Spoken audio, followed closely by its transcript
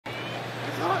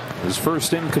His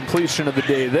first incompletion of the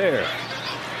day there.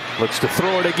 Looks to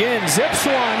throw it again. Zips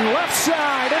one left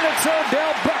side, and it's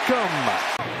Odell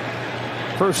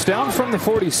Beckham. First down from the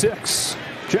 46.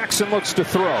 Jackson looks to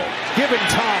throw. Given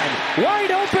time.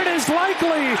 Wide open is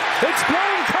likely. It's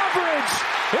blown coverage.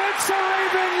 It's a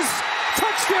Ravens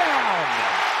touchdown.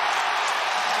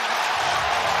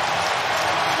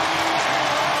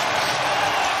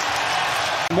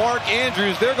 Mark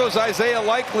Andrews, there goes Isaiah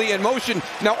Likely in motion.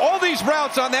 Now all these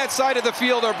routes on that side of the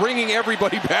field are bringing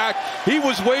everybody back. He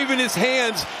was waving his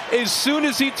hands as soon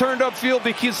as he turned upfield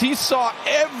because he saw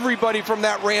everybody from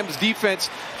that Rams defense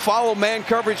follow man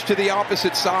coverage to the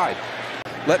opposite side.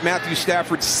 Let Matthew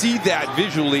Stafford see that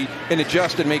visually and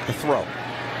adjust and make the throw.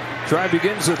 Drive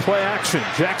begins with play action.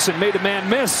 Jackson made a man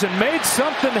miss and made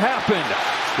something happen.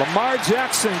 Lamar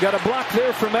Jackson got a block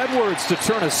there from Edwards to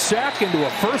turn a sack into a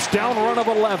first down run of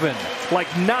 11, like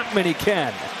not many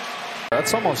can.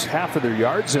 That's almost half of their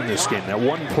yards in this game, that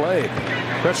one play.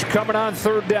 Pressure coming on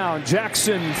third down.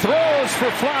 Jackson throws for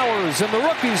Flowers, and the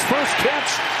rookie's first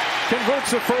catch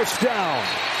converts a first down.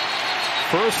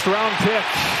 First round pick.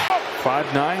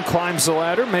 5'9", climbs the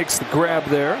ladder, makes the grab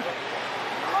there.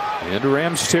 Into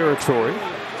Rams territory.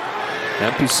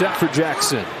 Empty set for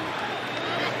Jackson.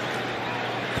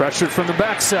 Pressured from the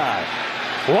backside.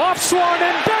 Lofts one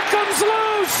and Beckham's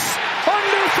loose.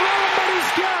 Underthrown, but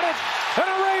he's got it. And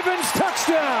a Ravens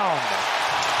touchdown.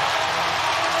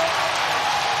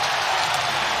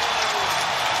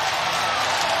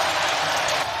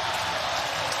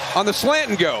 On the slant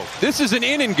and go. This is an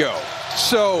in and go.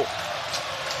 So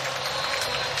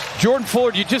Jordan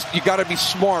Fuller, you got to be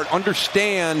smart.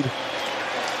 Understand.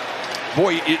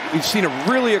 Boy, we've seen a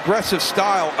really aggressive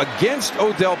style against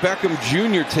Odell Beckham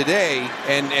Jr. today,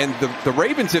 and the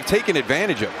Ravens have taken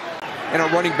advantage of it. And our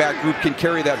running back group can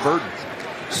carry that burden.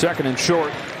 Second and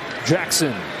short.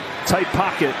 Jackson, tight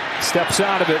pocket, steps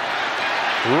out of it,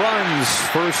 runs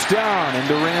first down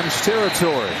into Rams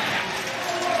territory.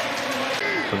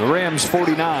 From the Rams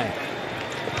 49.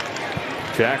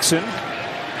 Jackson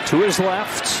to his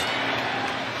left.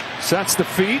 Sets the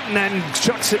feet and then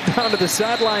chucks it down to the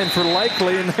sideline for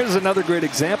Likely, and there's another great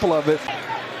example of it.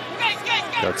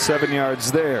 Got 7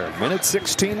 yards there. Minute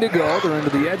 16 to go. They're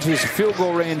into the edges of field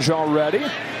goal range already.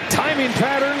 Timing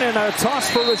pattern and a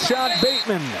toss for Rashad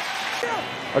Bateman.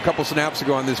 A couple snaps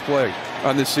ago on this play,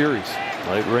 on this series.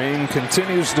 Light rain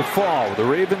continues to fall. The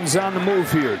Ravens on the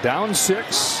move here. Down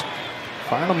 6.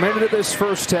 Final minute of this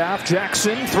first half.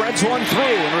 Jackson threads one through,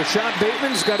 and Rashad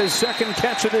Bateman's got his second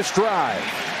catch of this drive.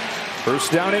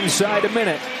 First down inside a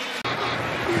minute.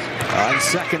 On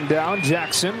second down,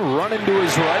 Jackson running to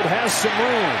his right, has some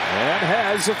room, and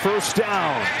has a first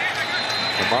down.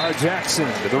 Lamar Jackson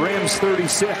to the Rams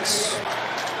 36.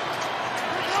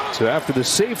 So after the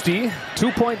safety,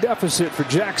 2-point deficit for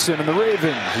Jackson and the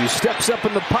Ravens. He steps up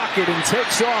in the pocket and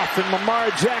takes off, and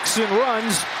Lamar Jackson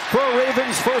runs for a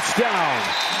Ravens first down.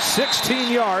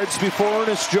 16 yards before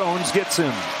Ernest Jones gets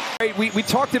him. We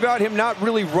talked about him not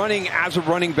really running as a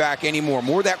running back anymore.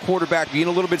 More that quarterback being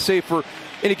a little bit safer.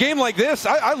 In a game like this,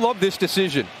 I love this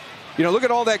decision. You know, look at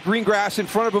all that green grass in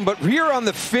front of him, but here on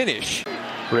the finish.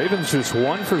 Ravens just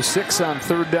 1 for 6 on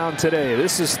third down today.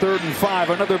 This is 3rd and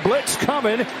 5. Another blitz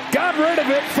coming. Got rid of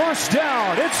it. First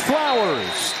down. It's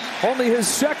Flowers. Only his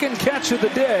second catch of the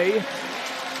day.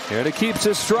 And it keeps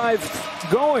his drive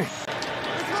going.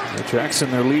 Jackson,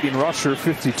 their leading rusher,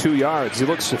 52 yards. He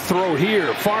looks to throw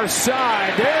here. Far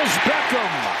side. There's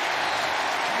Beckham.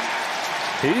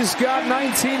 He's got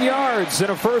 19 yards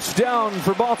and a first down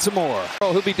for Baltimore.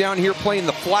 Oh, he'll be down here playing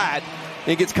the flat.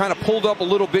 He gets kind of pulled up a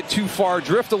little bit too far,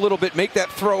 drift a little bit, make that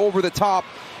throw over the top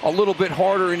a little bit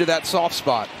harder into that soft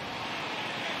spot.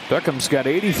 Beckham's got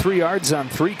 83 yards on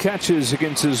 3 catches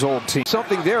against his old team.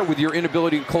 Something there with your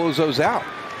inability to close those out.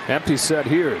 Empty set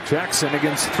here. Jackson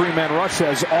against 3-man rush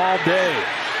has all day.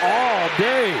 All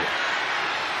day.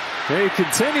 He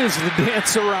continues to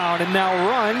dance around and now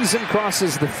runs and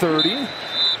crosses the 30.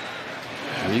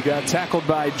 He got tackled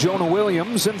by Jonah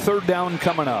Williams, and third down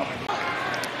coming up.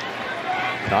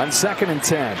 On 2nd and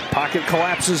 10. Pocket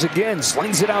collapses again.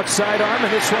 Slings it outside arm,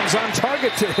 and this one's on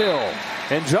target to Hill.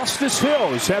 And Justice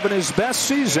Hill is having his best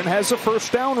season. Has a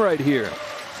first down right here.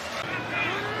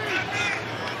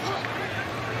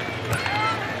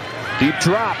 Deep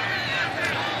drop.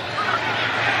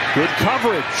 Good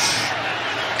coverage.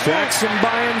 Jackson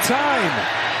buying time.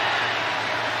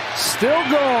 Still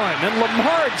going. And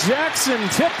Lamar Jackson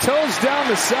tiptoes down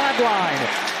the sideline.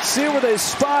 See where they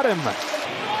spot him.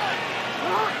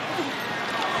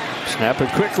 Snap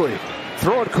it quickly.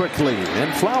 Throw it quickly.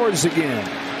 And Flowers again.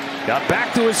 Got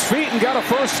back to his feet and got a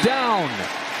first down.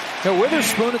 Now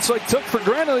Witherspoon, it's like took for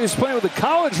granted he's playing with the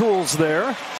college rules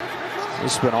there.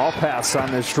 It's been all pass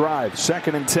on this drive.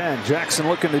 2nd and 10. Jackson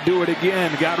looking to do it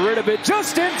again. Got rid of it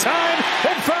just in time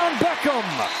and found Beckham.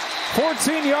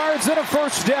 14 yards and a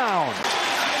first down.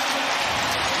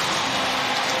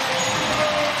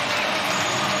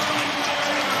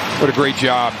 What a great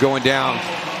job going down.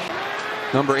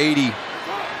 Number 80.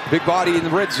 Big body in the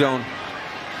red zone.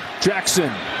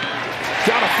 Jackson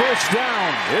got a first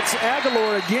down. It's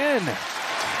Aguilar again.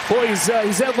 Boy, he's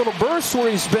had little bursts where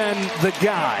he's been the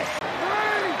guy.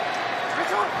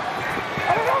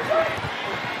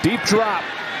 Deep drop.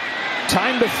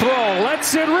 Time to throw.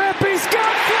 Lets it rip. He's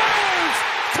got Flowers.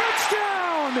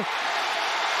 Touchdown.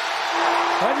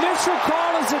 Initial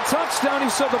call is a touchdown. He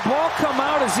saw the ball come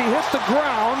out as he hit the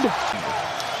ground.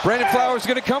 Brandon Flowers is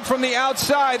going to come from the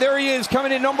outside. There he is,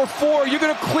 coming in number 4. You're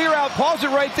going to clear out. Pause it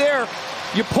right there.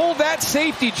 You pull that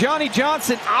safety, Johnny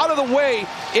Johnson, out of the way.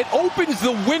 It opens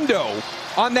the window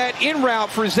on that in route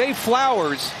for Zay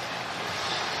Flowers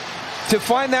to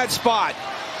find that spot.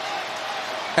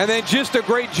 And then just a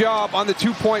great job on the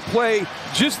 2-point play.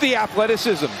 Just the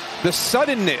athleticism, the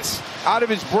suddenness out of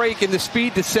his break and the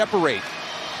speed to separate.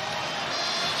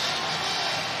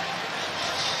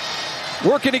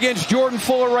 Working against Jordan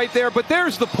Fuller right there, but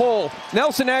there's the pull.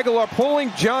 Nelson Aguilar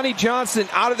pulling Johnny Johnson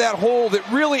out of that hole that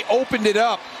really opened it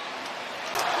up.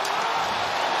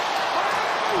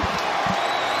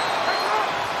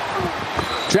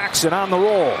 Jackson on the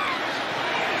roll.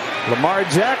 Lamar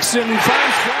Jackson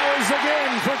finds Flowers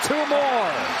again for 2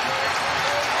 more.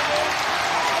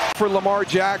 For Lamar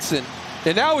Jackson.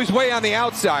 And now he's way on the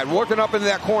outside, working up into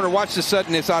that corner. Watch the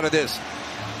suddenness out of this.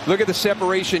 Look at the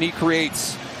separation he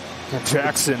creates.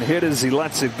 Jackson hit as he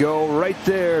lets it go right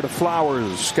there to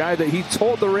Flowers. Guy that he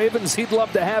told the Ravens he'd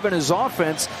love to have in his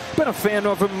offense. Been a fan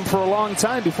of him for a long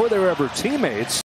time before they were ever teammates.